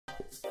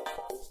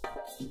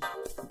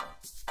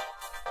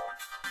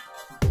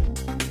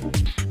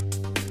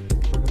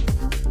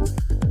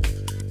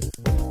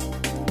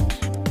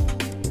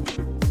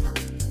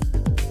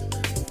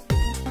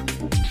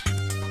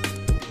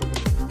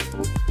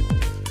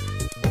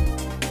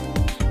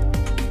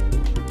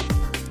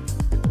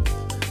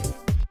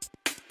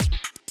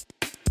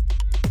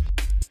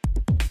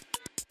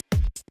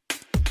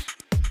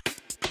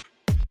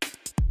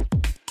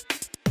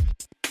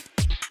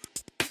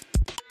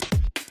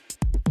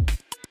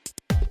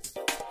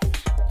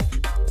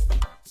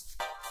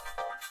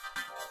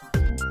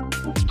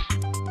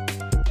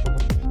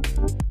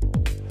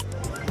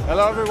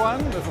Hello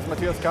everyone, this is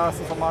Matthias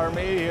Carsten from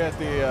RME here at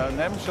the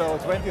NAMM Show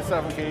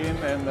 2017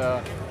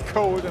 in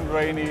cold and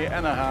rainy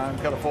Anaheim,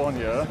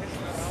 California.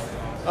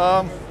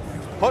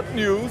 Hot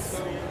news,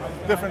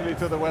 differently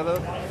to the weather,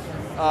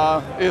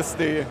 is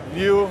the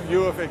new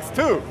UFX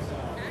II.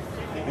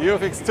 The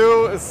UFX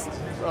II is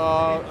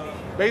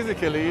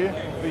basically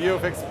the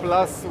UFX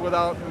Plus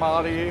without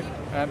MADI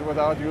and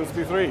without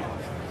USB 3.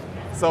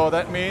 So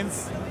that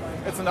means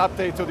it's an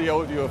update to the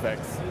old UFX.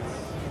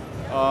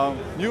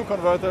 New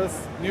converters,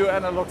 new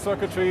analog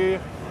circuitry,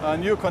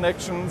 new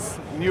connections,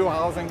 new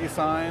housing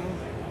design,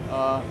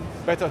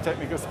 better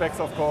technical specs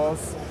of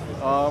course.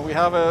 We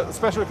have a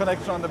special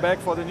connection on the back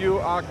for the new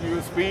ARC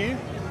USB,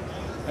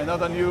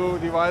 another new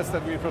device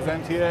that we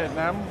present here at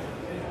NAMM.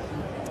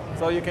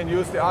 So you can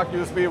use the ARC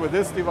USB with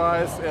this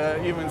device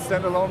even in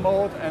standalone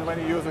mode, and when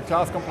you use it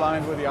class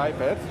compliant with the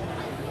iPad.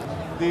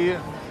 The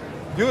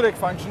DURec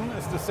function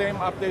is the same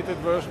updated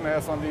version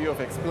as on the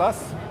UFX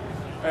Plus,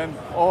 and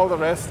all the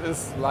rest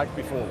is like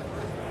before.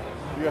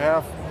 You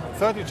have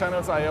 30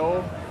 channels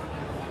I/O,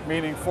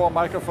 meaning 4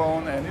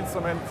 microphone and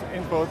instrument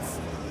inputs.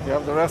 You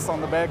have the rest on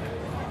the back,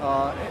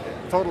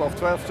 total of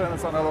 12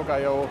 channels analog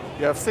I/O.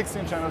 You have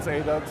 16 channels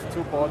ADAT,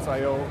 2 ports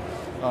I/O,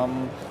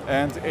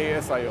 and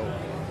AS/I/O.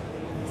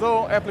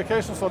 So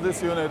applications for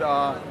this unit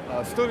are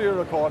studio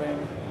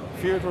recording,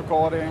 field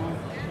recording,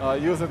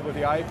 use it with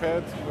the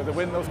iPad, with the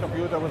Windows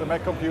computer, with the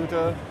Mac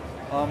computer.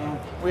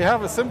 We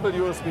have a simple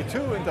USB 2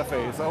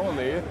 interface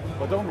only,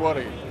 but don't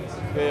worry.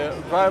 The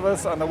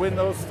drivers on the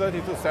Windows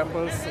 32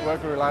 samples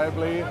work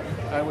reliably,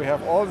 and we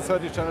have all the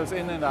 30 channels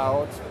in and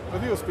out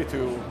with USB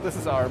 2. This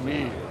is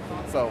RME,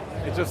 so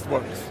it just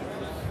works.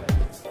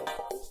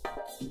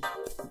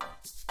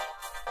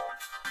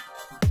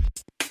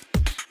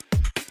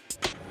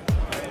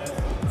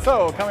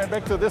 So coming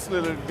back to this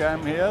little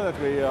gem here that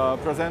we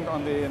present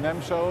on the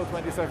NAMM Show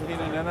 2017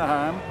 in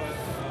Anaheim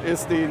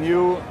is the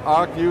new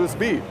ARC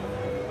USB.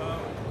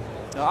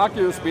 The ARC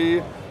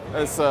USB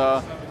is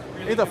an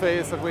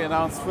interface that we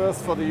announced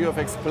first for the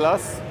UFX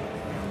Plus,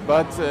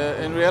 but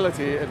in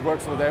reality it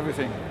works with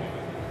everything.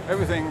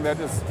 Everything that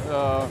is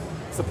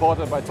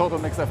supported by Total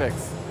Mix FX,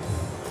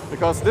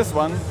 because this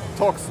one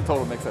talks to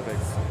Total Mix FX.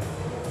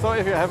 So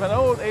if you have an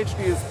old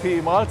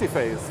HDSP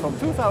multiphase from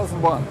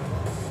 2001,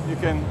 you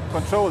can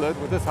control it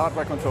with this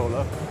hardware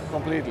controller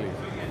completely.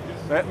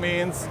 That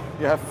means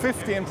you have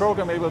 15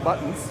 programmable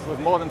buttons with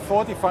more than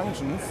 40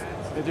 functions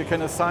that you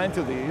can assign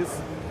to these.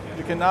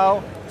 You can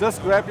now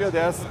just grab your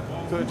desk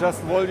to adjust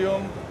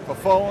volume for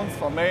phones,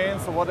 for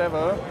mains, for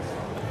whatever,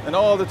 and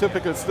all the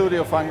typical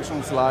studio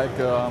functions like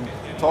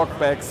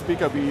talkback,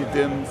 speaker B,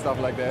 dim, stuff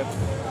like that.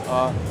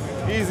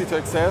 Easy to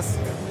access,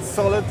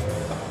 solid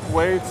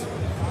weight,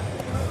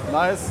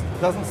 nice,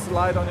 doesn't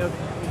slide on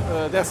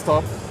your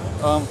desktop.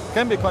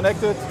 Can be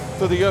connected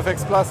to the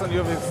UFX Plus and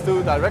UFX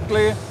II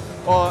directly,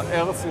 or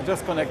else you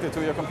just connect it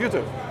to your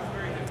computer.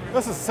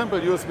 This is a simple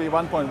USB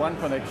 1.1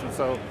 connection,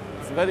 so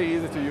it's very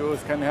easy to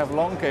use, can have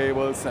long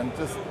cables and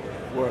just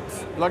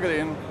works. Plug it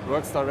in,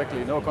 works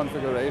directly, no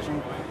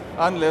configuration,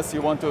 unless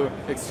you want to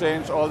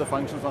exchange all the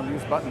functions on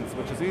these buttons,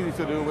 which is easy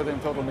to do within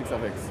Total Mix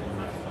FX.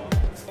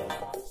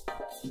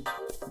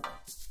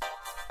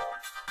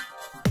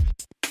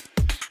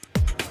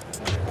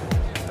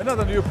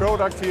 Another new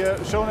product here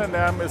shown in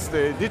NAMM is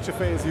the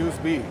Digiface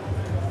USB.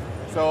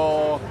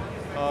 So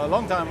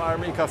long-time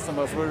RME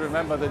customers will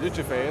remember the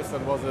Digiface.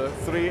 That was a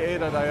 3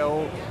 ADAT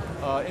I/O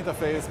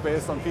interface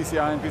based on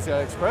PCI and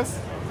PCI Express.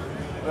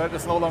 That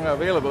is no longer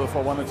available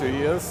for 1 or 2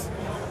 years.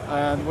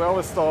 And we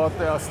always thought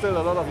there are still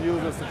a lot of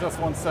users that just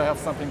want to have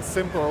something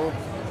simple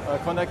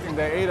connecting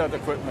their ADAT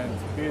equipment,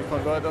 be it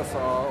converters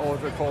or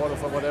old recorders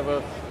or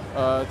whatever,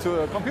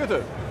 to a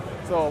computer.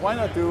 So why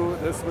not do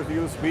this with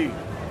USB?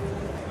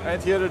 And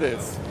here it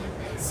is.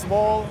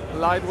 Small,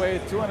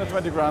 lightweight,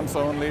 220 grams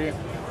only,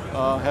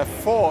 have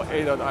 4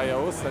 ADAT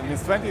I/Os, that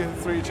means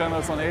 23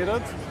 channels on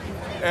ADAT,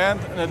 and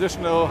an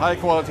additional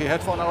high-quality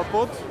headphone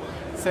output,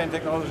 same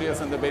technology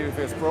as in the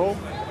Babyface Pro.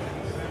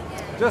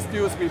 Just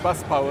USB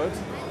bus powered,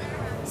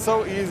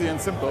 so easy and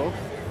simple.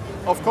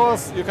 Of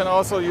course, you can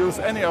also use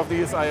any of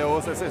these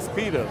I/Os as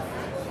SPDIF.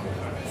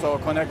 So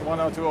connect 1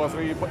 or 2 or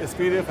 3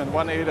 SPDIF and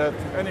 1 ADAT,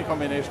 any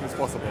combination is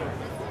possible.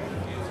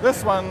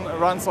 This one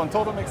runs on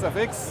Total Mix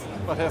FX,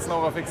 but has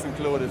no FX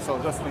included, so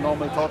just the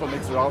normal Total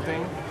Mix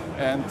routing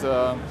and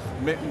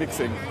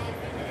mixing.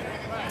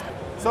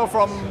 So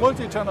from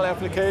multi-channel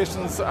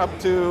applications up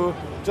to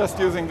just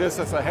using this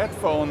as a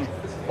headphone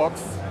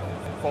box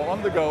for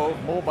on-the-go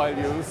mobile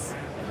use,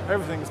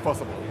 everything is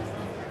possible.